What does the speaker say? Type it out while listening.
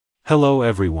Hello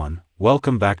everyone,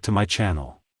 welcome back to my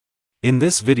channel. In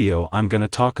this video I'm gonna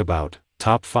talk about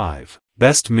top 5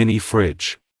 best mini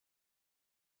fridge.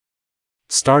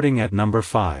 Starting at number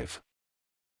 5.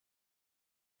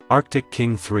 Arctic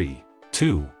King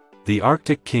 3.2. The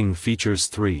Arctic King features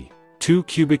 3.2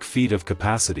 cubic feet of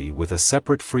capacity with a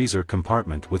separate freezer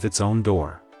compartment with its own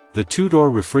door. The two-door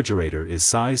refrigerator is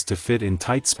sized to fit in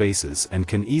tight spaces and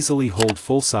can easily hold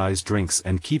full-size drinks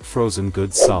and keep frozen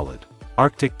goods solid.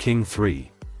 Arctic King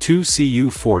 3.2 CU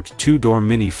Fort 2-door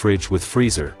mini fridge with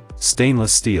freezer,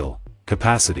 stainless steel,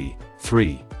 capacity,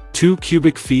 3.2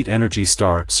 cubic feet Energy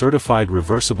Star certified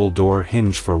reversible door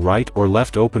hinge for right or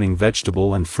left opening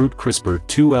vegetable and fruit crisper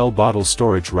 2L bottle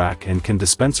storage rack and can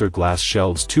dispenser glass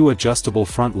shelves 2 adjustable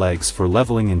front legs for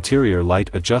leveling interior light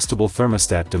adjustable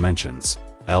thermostat dimensions.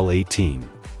 L18,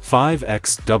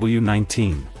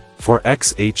 5XW19,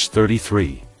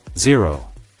 4XH33, 0.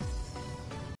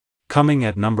 Coming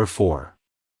at number 4.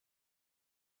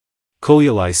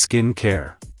 Cooluli Skin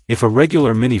Care. If a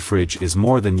regular mini fridge is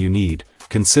more than you need,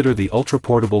 consider the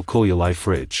ultra-portable Cooluli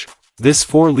fridge. This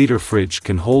 4-liter fridge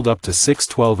can hold up to 6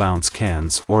 12-ounce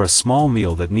cans or a small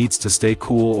meal that needs to stay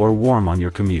cool or warm on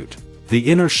your commute. The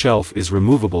inner shelf is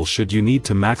removable should you need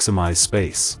to maximize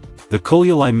space. The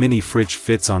Cooluli mini fridge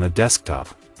fits on a desktop,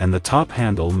 and the top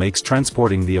handle makes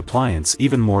transporting the appliance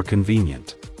even more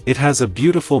convenient. It has a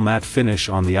beautiful matte finish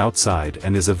on the outside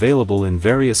and is available in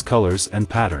various colors and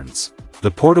patterns. The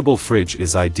portable fridge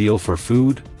is ideal for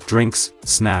food, drinks,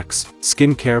 snacks,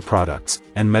 skincare products,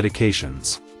 and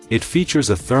medications. It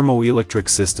features a thermoelectric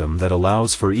system that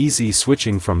allows for easy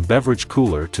switching from beverage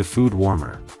cooler to food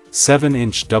warmer.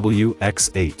 7-inch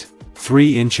WX8,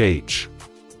 3-inch H.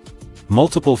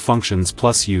 Multiple functions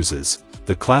plus uses.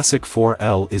 The classic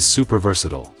 4L is super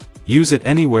versatile. Use it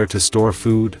anywhere to store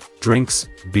food, drinks,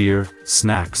 beer,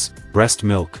 snacks, breast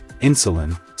milk,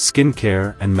 insulin,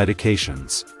 skincare and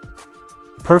medications.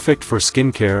 Perfect for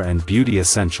skincare and beauty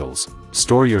essentials.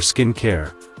 Store your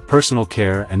skincare, personal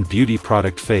care and beauty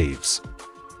product faves.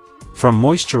 From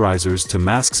moisturizers to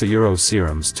masks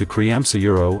serums to creams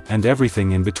and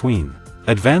everything in between.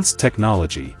 Advanced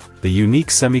technology. The unique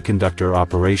semiconductor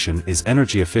operation is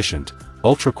energy efficient,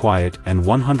 ultra-quiet and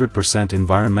 100%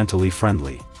 environmentally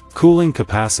friendly. Cooling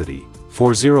capacity,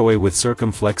 40A with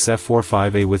Circumflex F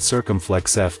 45A with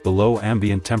Circumflex F below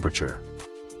ambient temperature.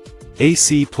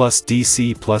 AC plus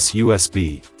DC plus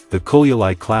USB, the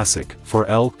Cooluli Classic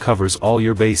 4L covers all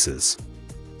your bases.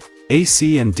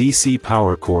 AC and DC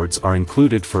power cords are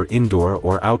included for indoor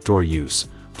or outdoor use,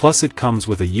 plus it comes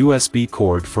with a USB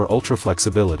cord for ultra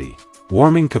flexibility.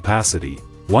 Warming capacity,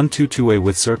 122A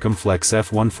with Circumflex F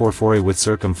 144A with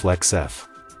Circumflex F.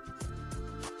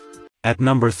 At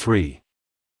number 3.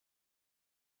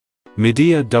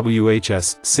 Midea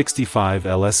WHS 65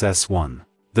 LSS1.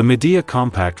 The Midea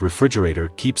compact refrigerator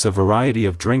keeps a variety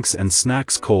of drinks and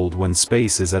snacks cold when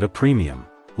space is at a premium.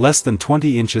 Less than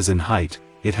 20 inches in height,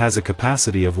 it has a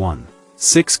capacity of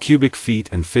 1.6 cubic feet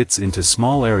and fits into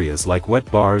small areas like wet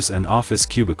bars and office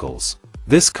cubicles.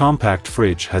 This compact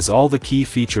fridge has all the key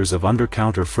features of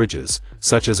under-counter fridges,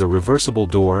 such as a reversible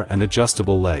door and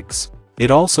adjustable legs. It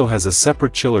also has a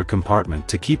separate chiller compartment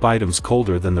to keep items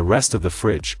colder than the rest of the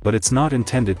fridge, but it's not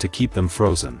intended to keep them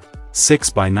frozen.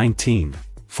 6 by 19,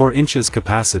 4 inches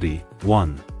capacity,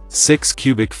 1.6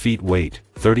 cubic feet weight,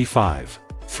 3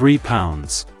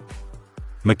 pounds.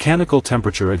 Mechanical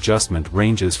temperature adjustment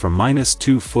ranges from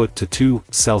 -2 foot to 2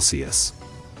 Celsius.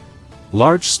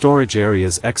 Large storage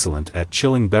areas excellent at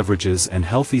chilling beverages and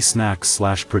healthy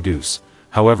snacks/produce,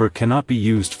 however cannot be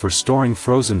used for storing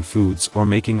frozen foods or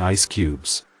making ice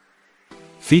cubes.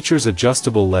 Features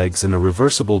adjustable legs and a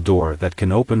reversible door that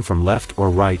can open from left or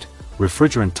right.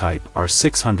 Refrigerant type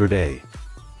R600A.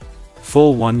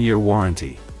 Full 1-year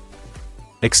warranty.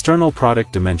 External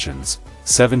product dimensions,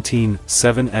 17,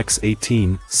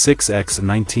 7x18,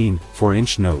 6x19,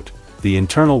 4-inch note. The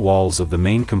internal walls of the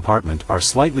main compartment are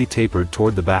slightly tapered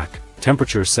toward the back.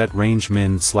 Temperature set range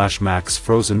min/max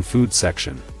frozen food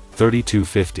section,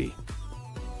 3250.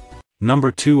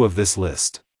 Number 2 of this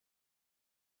list.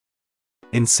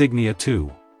 Insignia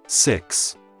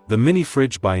 2.6. The mini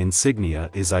fridge by Insignia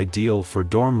is ideal for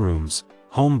dorm rooms,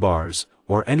 home bars,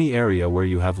 or any area where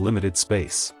you have limited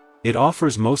space. It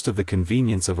offers most of the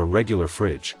convenience of a regular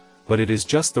fridge, but it is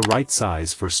just the right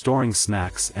size for storing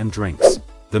snacks and drinks.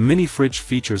 The mini fridge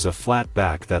features a flat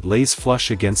back that lays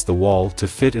flush against the wall to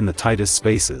fit in the tightest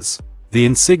spaces. The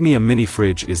Insignia mini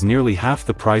fridge is nearly half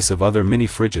the price of other mini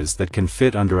fridges that can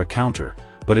fit under a counter,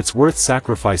 but it's worth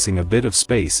sacrificing a bit of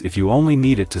space if you only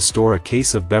need it to store a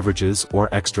case of beverages or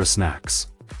extra snacks.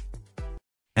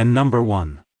 And number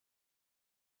 1.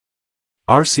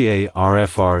 RCA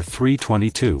RFR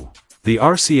 322. The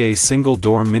RCA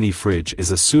single-door mini-fridge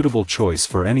is a suitable choice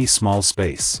for any small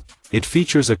space. It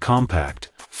features a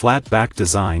compact, flat-back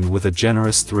design with a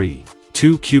generous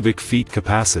 3.2 cubic feet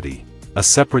capacity. A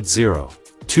separate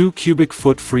 0.2 cubic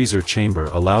foot freezer chamber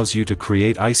allows you to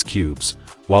create ice cubes,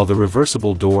 while the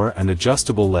reversible door and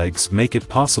adjustable legs make it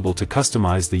possible to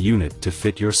customize the unit to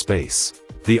fit your space.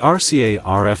 The RCA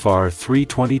RFR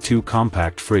 322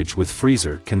 compact fridge with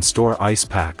freezer can store ice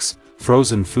packs,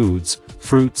 frozen foods,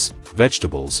 fruits,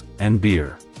 vegetables, and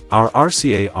beer. Our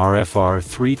RCA RFR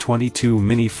 322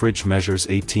 mini fridge measures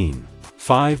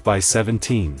 18.5 by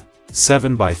 17,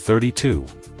 7 by 32,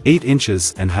 8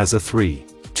 inches and has a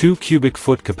 3.2 cubic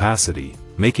foot capacity,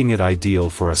 making it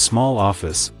ideal for a small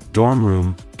office, dorm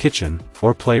room, kitchen,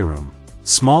 or playroom.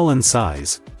 Small in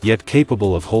size, yet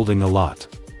capable of holding a lot.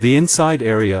 The inside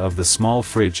area of the small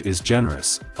fridge is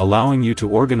generous, allowing you to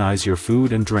organize your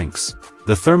food and drinks.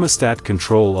 The thermostat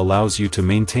control allows you to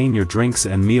maintain your drinks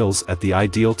and meals at the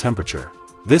ideal temperature.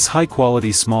 This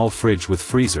high-quality small fridge with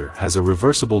freezer has a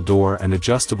reversible door and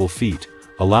adjustable feet,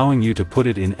 allowing you to put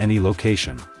it in any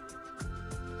location.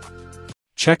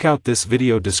 Check out this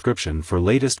video description for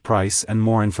latest price and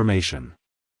more information.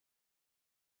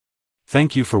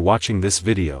 Thank you for watching this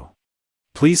video.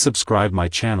 Please subscribe my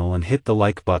channel and hit the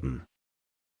like button.